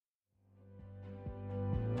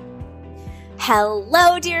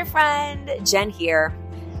Hello, dear friend. Jen here.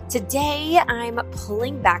 Today, I'm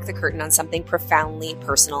pulling back the curtain on something profoundly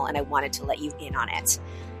personal, and I wanted to let you in on it.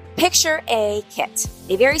 Picture a kit,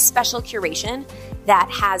 a very special curation that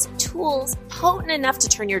has tools potent enough to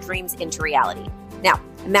turn your dreams into reality. Now,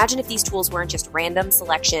 imagine if these tools weren't just random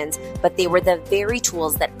selections, but they were the very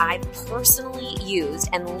tools that I've personally used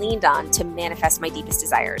and leaned on to manifest my deepest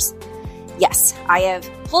desires. Yes, I have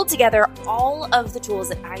pulled together all of the tools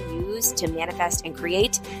that I use to manifest and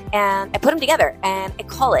create, and I put them together, and I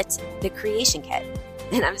call it the Creation Kit.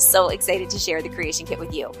 And I'm so excited to share the Creation Kit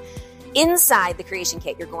with you. Inside the Creation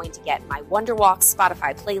Kit, you're going to get my Wonderwalks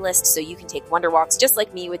Spotify playlist, so you can take Wonderwalks just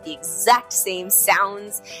like me with the exact same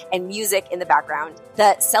sounds and music in the background.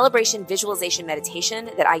 The celebration visualization meditation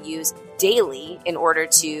that I use daily in order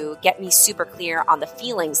to get me super clear on the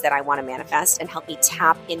feelings that I want to manifest and help me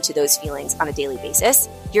tap into those feelings on a daily basis.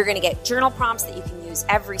 You're going to get journal prompts that you can use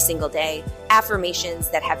every single day, affirmations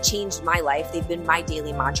that have changed my life. They've been my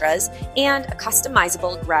daily mantras, and a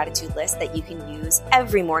customizable gratitude list that you can use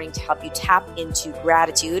every morning to help you tap into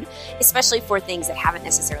gratitude, especially for things that haven't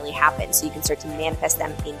necessarily happened, so you can start to manifest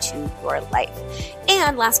them into your life.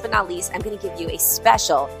 And last but not least, I'm going to give you a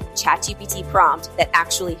special ChatGPT prompt that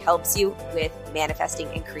actually helps you with manifesting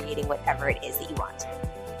and creating whatever it is that you want.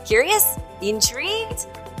 Curious? Intrigued?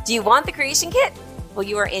 Do you want the Creation Kit? Well,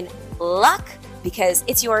 you are in luck because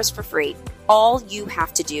it's yours for free. All you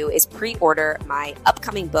have to do is pre-order my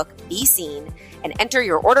upcoming book, Be Seen, and enter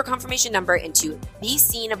your order confirmation number into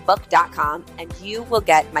beseenbook.com, and you will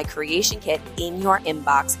get my Creation Kit in your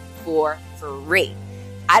inbox for free.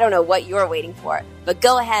 I don't know what you're waiting for, but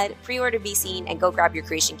go ahead, pre-order Be Seen, and go grab your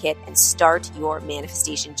Creation Kit and start your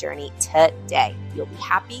manifestation journey today. You'll be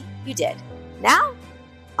happy you did. Now,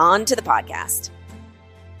 on to the podcast.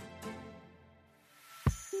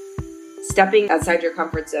 Stepping outside your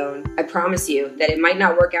comfort zone, I promise you that it might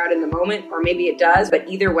not work out in the moment, or maybe it does, but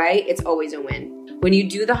either way, it's always a win. When you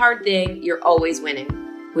do the hard thing, you're always winning.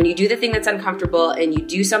 When you do the thing that's uncomfortable and you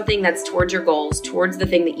do something that's towards your goals, towards the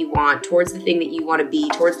thing that you want, towards the thing that you want to be,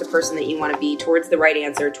 towards the person that you want to be, towards the right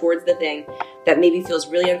answer, towards the thing that maybe feels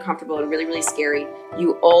really uncomfortable and really, really scary,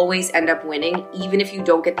 you always end up winning, even if you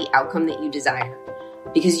don't get the outcome that you desire.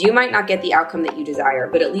 Because you might not get the outcome that you desire,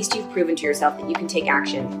 but at least you've proven to yourself that you can take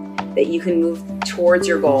action, that you can move towards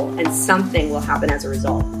your goal, and something will happen as a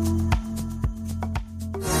result.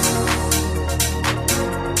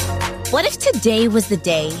 What if today was the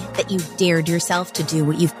day that you dared yourself to do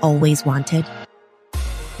what you've always wanted?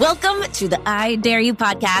 Welcome to the I Dare You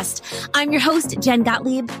podcast. I'm your host, Jen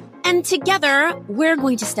Gottlieb, and together we're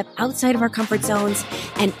going to step outside of our comfort zones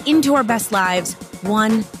and into our best lives,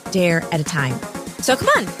 one dare at a time. So come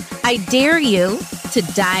on, I dare you to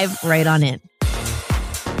dive right on in.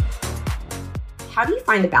 How do you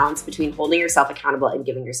find the balance between holding yourself accountable and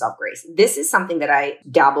giving yourself grace? This is something that I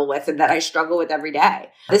dabble with and that I struggle with every day.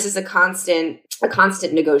 This is a constant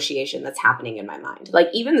negotiation that's happening in my mind. Like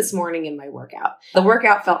even this morning in my workout, the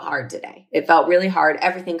workout felt hard today. It felt really hard.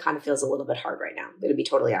 Everything kind of feels a little bit hard right now, to be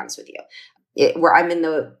totally honest with you. Where I'm in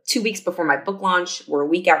the 2 weeks before my book launch, we're a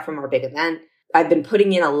week out from our big event. I've been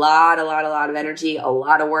putting in a lot of energy, a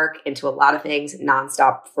lot of work into a lot of things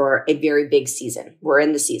nonstop for a very big season. We're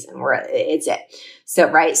in the season. It's it. So,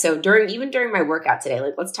 right. So during my workout today,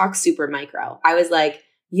 like let's talk super micro. I was like,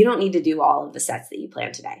 you don't need to do all of the sets that you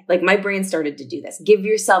plan today. Like my brain started to do this. Give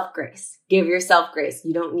yourself grace. Give yourself grace.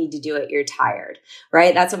 You don't need to do it. You're tired,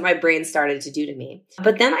 right? That's what my brain started to do to me.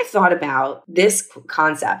 But then I thought about this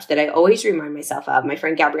concept that I always remind myself of. My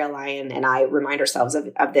friend Gabrielle Lyon and I remind ourselves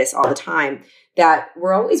of this all the time, that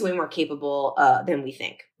we're always way more capable than we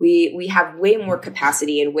think. We have way more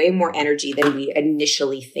capacity and way more energy than we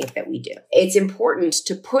initially think that we do. It's important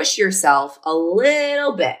to push yourself a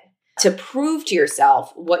little bit to prove to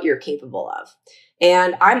yourself what you're capable of.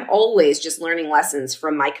 And I'm always just learning lessons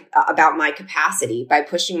from about my capacity by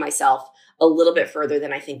pushing myself a little bit further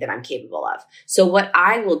than I think that I'm capable of. So what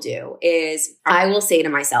I will do is I will say to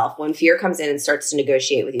myself, when fear comes in and starts to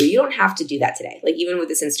negotiate with you, you don't have to do that today. Like even with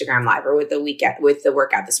this Instagram live or with the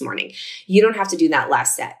workout this morning, you don't have to do that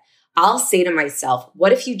last set. I'll say to myself,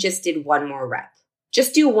 what if you just did one more rep?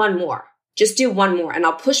 Just do one more. Just do one more. And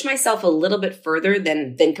I'll push myself a little bit further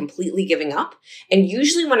than completely giving up. And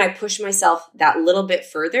usually when I push myself that little bit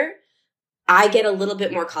further, I get a little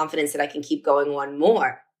bit more confidence that I can keep going one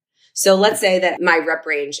more. So let's say that my rep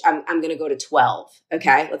range, I'm going to go to 12.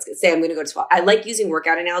 Okay. Let's say I'm going to go to 12. I like using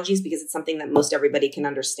workout analogies because it's something that most everybody can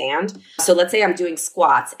understand. So let's say I'm doing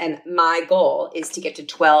squats and my goal is to get to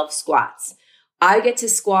 12 squats. I get to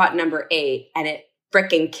squat number 8 and it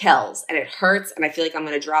freaking kills and it hurts and I feel like I'm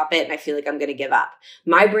going to drop it and I feel like I'm going to give up.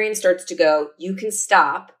 My brain starts to go, you can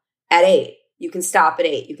stop at 8. You can stop at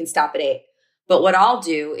 8. You can stop at 8. But what I'll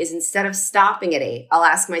do is instead of stopping at 8, I'll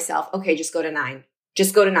ask myself, okay, just go to 9.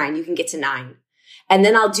 Just go to 9. You can get to 9. And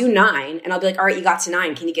then I'll do 9 and I'll be like, all right, you got to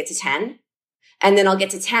 9. Can you get to 10? And then I'll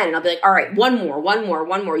get to 10 and I'll be like, all right, one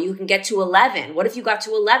more. You can get to 11. What if you got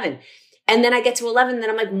to 11? And then I get to 11, and then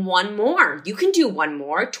I'm like, one more. You can do one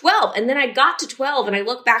more, 12. And then I got to 12 and I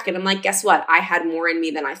look back and I'm like, guess what? I had more in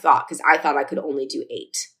me than I thought because I thought I could only do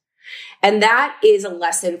 8. And that is a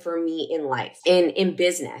lesson for me in life, in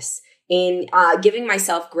business, in giving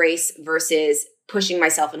myself grace versus pushing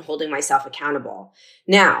myself and holding myself accountable.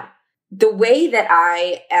 Now, the way that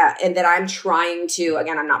and that I'm trying to,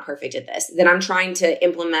 again, I'm not perfect at this, that I'm trying to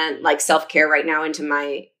implement like self-care right now into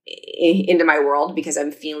my world because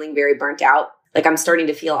I'm feeling very burnt out. Like I'm starting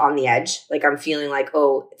to feel on the edge. Like I'm feeling like,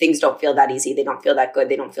 oh, things don't feel that easy. They don't feel that good.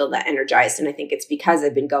 They don't feel that energized. And I think it's because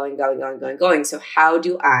I've been going. So how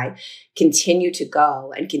do I continue to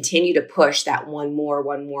go and continue to push that one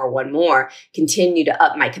more, continue to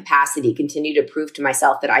up my capacity, continue to prove to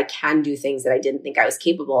myself that I can do things that I didn't think I was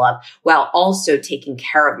capable of, while also taking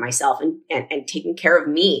care of myself and taking care of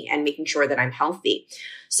me and making sure that I'm healthy.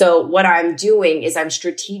 So what I'm doing is I'm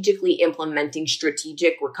strategically implementing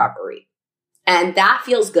strategic recovery. And that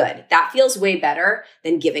feels good. That feels way better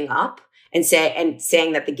than giving up and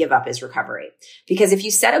saying that the give up is recovery. Because if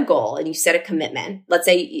you set a goal and you set a commitment, let's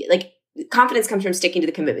say like confidence comes from sticking to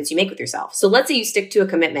the commitments you make with yourself. So let's say you stick to a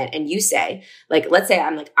commitment and you say, like, let's say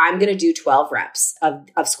I'm going to do 12 reps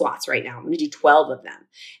of squats right now. I'm going to do 12 of them.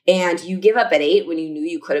 And you give up at 8 when you knew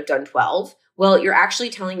you could have done 12. Well, you're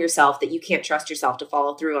actually telling yourself that you can't trust yourself to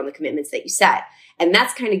follow through on the commitments that you set. And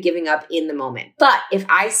that's kind of giving up in the moment. But if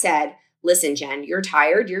I said, listen, Jen, you're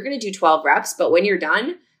tired. You're going to do 12 reps, but when you're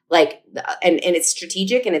done, like, and it's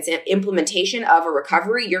strategic and it's an implementation of a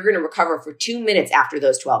recovery, you're going to recover for 2 minutes after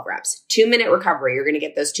those 12 reps. 2-minute recovery. You're going to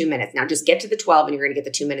get those 2 minutes. Now just get to the 12 and you're going to get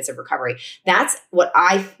the 2 minutes of recovery. That's what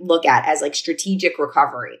I look at as like strategic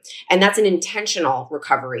recovery. And that's an intentional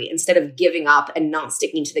recovery. Instead of giving up and not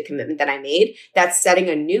sticking to the commitment that I made, that's setting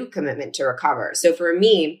a new commitment to recover. So for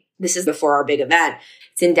me, this is before our big event.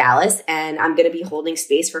 It's in Dallas, and I'm going to be holding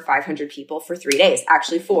space for 500 people for 3 days,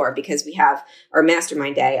 actually 4, because we have our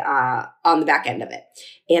mastermind day on the back end of it.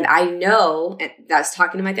 And I know, and I was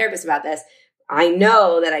talking to my therapist about this, I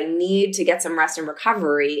know that I need to get some rest and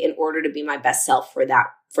recovery in order to be my best self for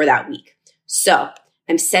that week. So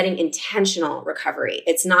I'm setting intentional recovery.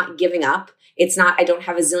 It's not giving up. It's not, I don't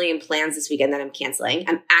have a zillion plans this weekend that I'm canceling.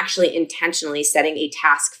 I'm actually intentionally setting a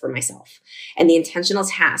task for myself. And the intentional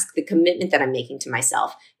task, the commitment that I'm making to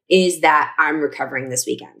myself is that I'm recovering this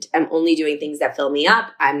weekend. I'm only doing things that fill me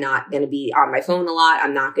up. I'm not going to be on my phone a lot.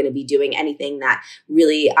 I'm not going to be doing anything that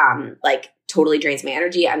really totally drains my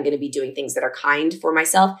energy. I'm going to be doing things that are kind for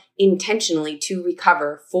myself intentionally to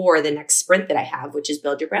recover for the next sprint that I have, which is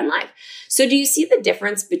Build Your Brand Live. So do you see the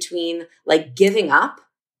difference between like giving up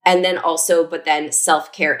and then also, but then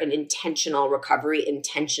self-care and intentional recovery,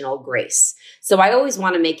 intentional grace? So I always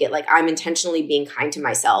want to make it like I'm intentionally being kind to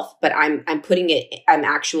myself, but I'm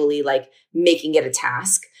actually like making it a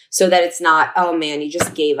task so that it's not, oh man, you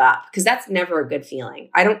just gave up. Because that's never a good feeling.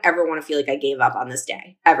 I don't ever want to feel like I gave up on this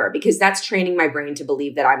day ever, because that's training my brain to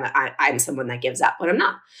believe that I'm someone that gives up when I'm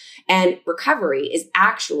not. And recovery is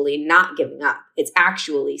actually not giving up. It's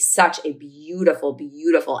actually such a beautiful,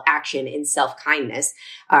 beautiful action in self-kindness,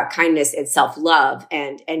 kindness and self-love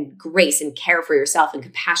and grace and care for yourself and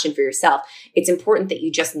compassion for yourself. It's important that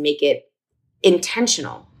you just make it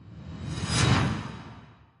intentional.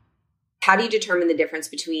 How do you determine the difference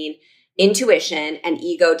between intuition and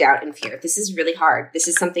ego, doubt, and fear? This is really hard. This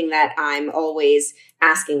is something that I'm always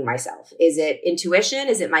asking myself. Is it intuition?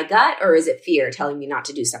 Is it my gut? Or is it fear telling me not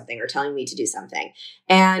to do something or telling me to do something?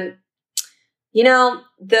 And, you know,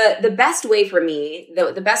 the best way for me,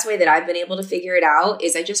 the best way that I've been able to figure it out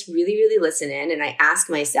is I just really, really listen in and I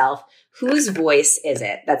ask myself, whose voice is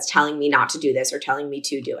it that's telling me not to do this or telling me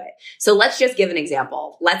to do it? So let's just give an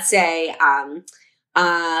example. Let's say,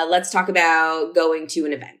 let's talk about going to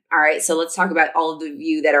an event. All right. So let's talk about all of the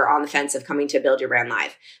you that are on the fence of coming to Build Your Brand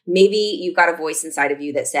Live. Maybe you've got a voice inside of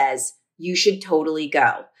you that says you should totally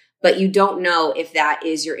go, but you don't know if that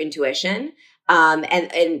is your intuition.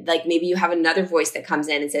 And like maybe you have another voice that comes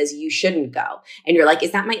in and says you shouldn't go. And you're like,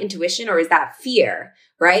 is that my intuition or is that fear?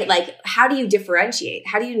 Right? Like, how do you differentiate?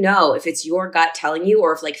 How do you know if it's your gut telling you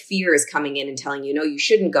or if like fear is coming in and telling you, no, you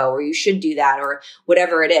shouldn't go or you should do that or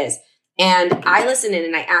whatever it is? And I listen in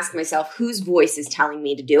and I ask myself whose voice is telling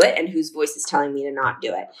me to do it and whose voice is telling me to not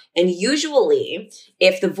do it. And usually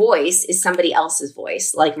if the voice is somebody else's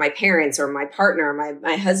voice, like my parents or my partner,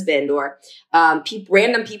 my husband, or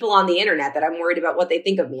random people on the internet that I'm worried about what they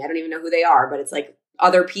think of me. I don't even know who they are, but it's like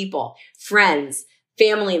other people, friends,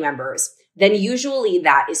 family members, then usually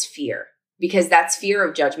that is fear. Because that's fear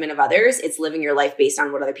of judgment of others. It's living your life based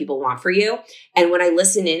on what other people want for you. And when I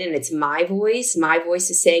listen in and it's my voice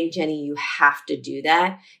is saying, Jenny, you have to do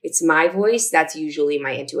that. It's my voice. That's usually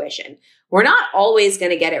my intuition. We're not always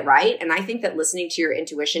going to get it right. And I think that listening to your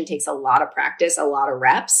intuition takes a lot of practice, a lot of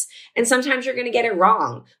reps. And sometimes you're going to get it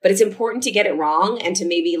wrong, but it's important to get it wrong and to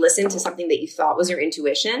maybe listen to something that you thought was your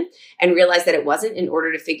intuition and realize that it wasn't in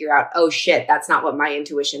order to figure out, oh shit, that's not what my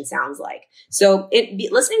intuition sounds like. So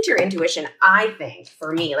listening to your intuition, I think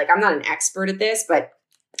for me, like I'm not an expert at this, but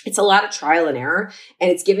it's a lot of trial and error, and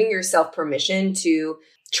it's giving yourself permission to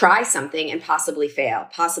try something and possibly fail,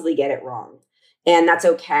 possibly get it wrong. And that's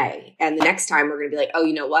okay. And the next time we're going to be like, oh,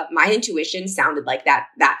 you know what? My intuition sounded like that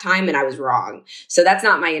time and I was wrong. So that's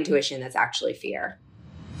not my intuition. That's actually fear.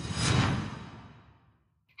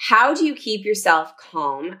 How do you keep yourself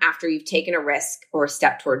calm after you've taken a risk or a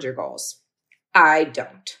step towards your goals? I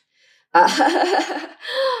don't.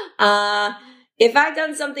 If I've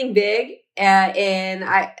done something big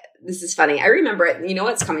this is funny. I remember it. You know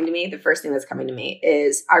what's coming to me? The first thing that's coming to me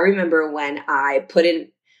is I remember when I put in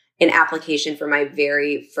an application for my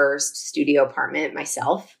very first studio apartment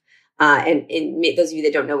myself. And those of you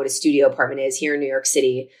that don't know what a studio apartment is here in New York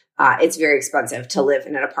City, it's very expensive to live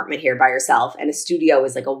in an apartment here by yourself. And a studio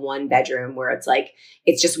is like a 1-bedroom where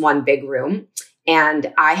it's just one big room.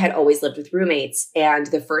 And I had always lived with roommates. And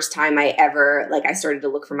the first time I ever, I started to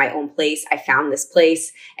look for my own place, I found this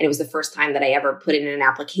place. And it was the first time that I ever put in an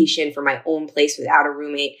application for my own place without a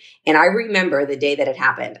roommate. And I remember the day that it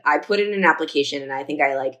happened. I put in an application and I think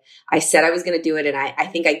I said I was going to do it. And I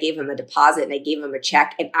think I gave him a deposit and I gave him a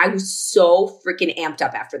check. And I was so freaking amped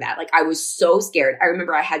up after that. I was so scared. I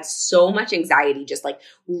remember I had so much anxiety just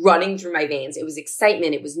running through my veins. It was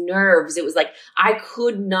excitement. It was nerves. It was I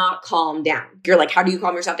could not calm down. You're like, how do you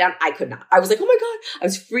calm yourself down? I could not. I was like, oh my God. I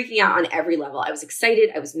was freaking out on every level. I was excited.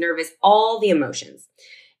 I was nervous, all the emotions.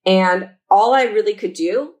 And all I really could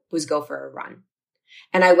do was go for a run.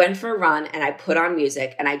 And I went for a run and I put on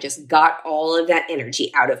music and I just got all of that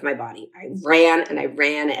energy out of my body. I ran and I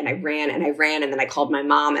ran and I ran and I ran. And then I called my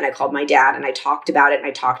mom and I called my dad and I talked about it and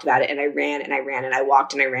I talked about it and I ran and I ran and I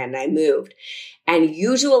walked and I ran and I moved. And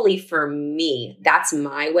usually for me, that's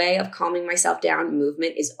my way of calming myself down.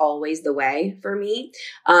 Movement is always the way for me.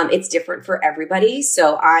 It's different for everybody.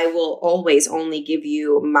 So I will always only give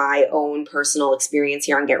you my own personal experience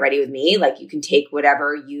here on Get Ready With Me. You can take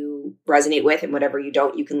whatever you resonate with and whatever you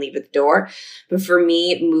don't, you can leave at the door. But for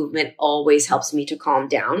me, movement always helps me to calm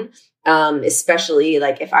down. Especially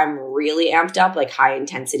if I'm really amped up, high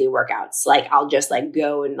intensity workouts, I'll just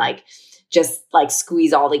go and just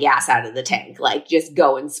squeeze all the gas out of the tank, just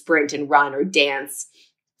go and sprint and run or dance.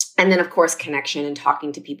 And then of course, connection and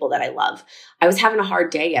talking to people that I love. I was having a hard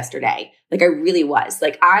day yesterday. I really was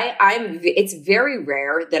it's very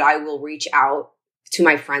rare that I will reach out to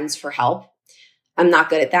my friends for help. I'm not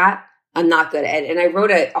good at that. I'm not good at it. And I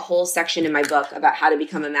wrote a whole section in my book about how to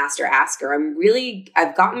become a master asker.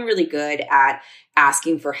 I've gotten really good at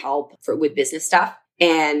asking for help with business stuff.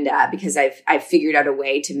 And because I've figured out a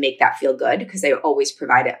way to make that feel good, because I always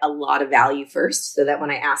provide a lot of value first so that when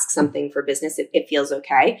I ask something for business, it feels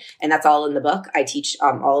okay. And that's all in the book. I teach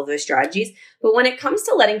all of those strategies. But when it comes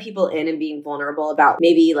to letting people in and being vulnerable about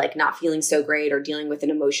maybe not feeling so great or dealing with an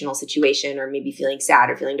emotional situation or maybe feeling sad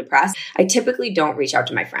or feeling depressed, I typically don't reach out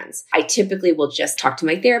to my friends. I typically will just talk to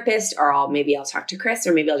my therapist, or I'll talk to Chris,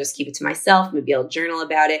 or maybe I'll just keep it to myself. Maybe I'll journal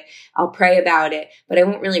about it. I'll pray about it, but I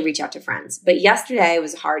won't really reach out to friends. But yesterday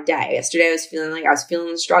was a hard day. Yesterday I was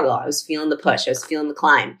feeling the struggle. I was feeling the push. I was feeling the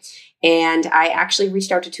climb. And I actually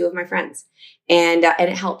reached out to 2 of my friends and it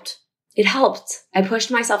helped. It helped. I pushed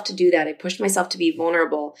myself to do that. I pushed myself to be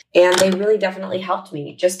vulnerable, and they really definitely helped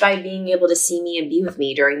me just by being able to see me and be with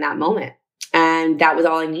me during that moment. And that was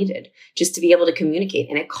all I needed, just to be able to communicate.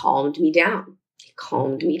 And it calmed me down. It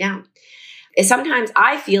calmed me down. And sometimes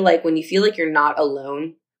I feel when you feel you're not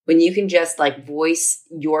alone, when you can just voice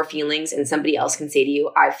your feelings and somebody else can say to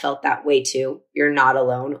you, I've felt that way too. You're not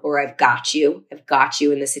alone, or I've got you. I've got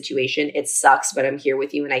you in this situation. It sucks, but I'm here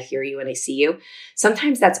with you and I hear you and I see you.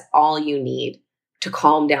 Sometimes that's all you need to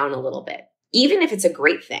calm down a little bit. even if it's a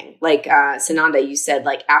great thing, like Sananda, you said,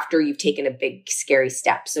 like after you've taken a big, scary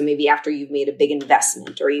step. So maybe after you've made a big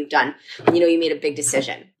investment or you've done, you made a big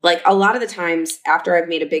decision. Like a lot of the times after I've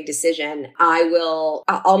made a big decision,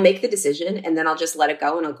 I'll make the decision and then I'll just let it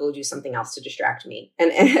go and I'll go do something else to distract me.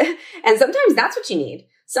 And sometimes that's what you need.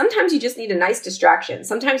 Sometimes you just need a nice distraction.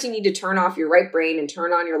 Sometimes you need to turn off your right brain and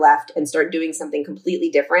turn on your left and start doing something completely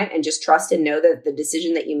different and just trust and know that the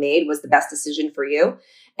decision that you made was the best decision for you.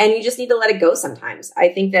 And you just need to let it go sometimes. I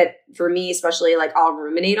think that for me, especially, like I'll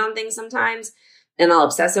ruminate on things sometimes and I'll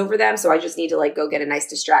obsess over them. So I just need to like go get a nice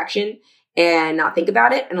distraction and not think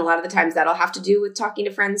about it. And a lot of the times that'll have to do with talking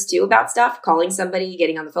to friends too about stuff, calling somebody,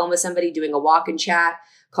 getting on the phone with somebody, doing a walk and chat,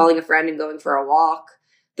 calling a friend and going for a walk.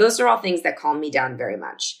 Those are all things that calm me down very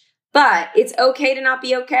much. But it's okay to not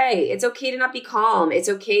be okay. It's okay to not be calm. It's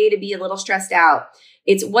okay to be a little stressed out.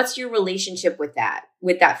 It's what's your relationship with that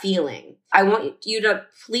feeling? I want you to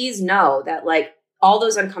please know that like all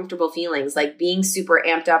those uncomfortable feelings, like being super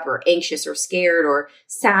amped up or anxious or scared or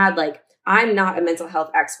sad, like I'm not a mental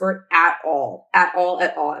health expert at all.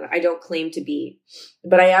 And I don't claim to be,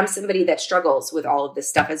 but I am somebody that struggles with all of this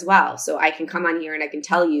stuff as well. So I can come on here and I can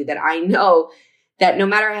tell you that I know that no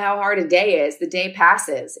matter how hard a day is, the day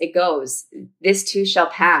passes, it goes, this too shall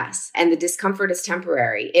pass. And the discomfort is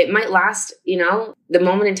temporary. It might last, the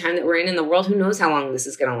moment in time that we're in the world, who knows how long this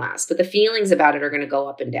is going to last, but the feelings about it are going to go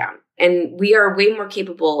up and down. And we are way more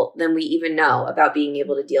capable than we even know about being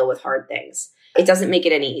able to deal with hard things. It doesn't make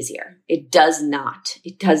it any easier. It does not.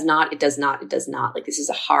 It does not. It does not. It does not. Like this is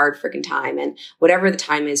a hard freaking time. And whatever the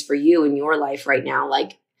time is for you in your life right now,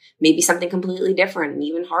 like maybe something completely different and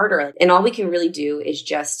even harder. And all we can really do is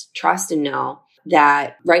just trust and know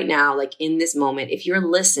that right now, like in this moment, if you're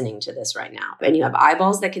listening to this right now and you have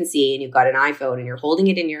eyeballs that can see and you've got an iPhone and you're holding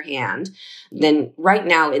it in your hand, then right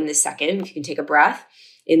now in this second, if you can take a breath,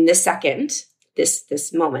 in this second,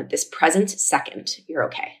 this moment, this present second, you're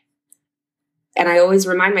okay. And I always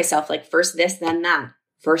remind myself, like first this, then that.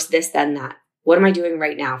 First this, then that. What am I doing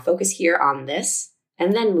right now? Focus here on this.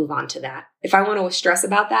 And then move on to that. If I want to stress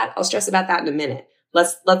about that, I'll stress about that in a minute.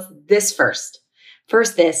 Let's this first.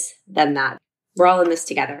 First this, then that. We're all in this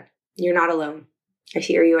together. You're not alone. I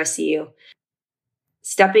hear you. I see you.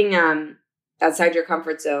 Stepping outside your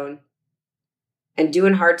comfort zone and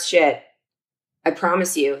doing hard shit. I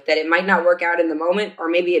promise you that it might not work out in the moment, or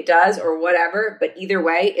maybe it does, or whatever. But either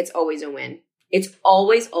way, it's always a win. It's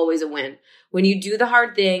always, always a win. When you do the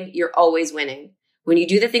hard thing, you're always winning. When you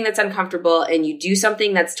do the thing that's uncomfortable and you do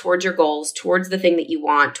something that's towards your goals, towards the thing that you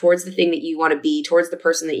want, towards the thing that you want to be, towards the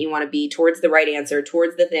person that you want to be, towards the right answer,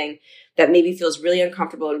 towards the thing that maybe feels really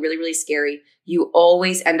uncomfortable and really, really scary, you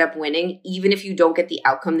always end up winning, even if you don't get the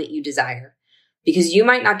outcome that you desire. Because you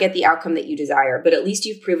might not get the outcome that you desire, but at least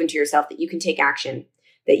you've proven to yourself that you can take action,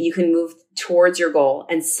 that you can move towards your goal,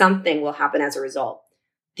 and something will happen as a result.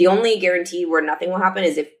 The only guarantee where nothing will happen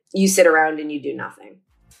is if you sit around and you do nothing.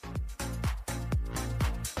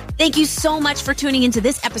 Thank you so much for tuning into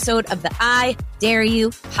this episode of the I Dare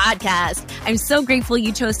You podcast. I'm so grateful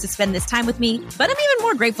you chose to spend this time with me, but I'm even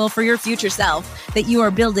more grateful for your future self that you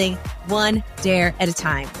are building one dare at a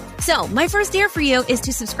time. So my first dare for you is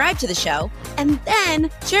to subscribe to the show and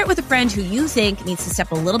then share it with a friend who you think needs to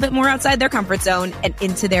step a little bit more outside their comfort zone and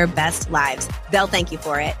into their best lives. They'll thank you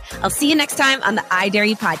for it. I'll see you next time on the I Dare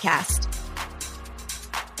You podcast.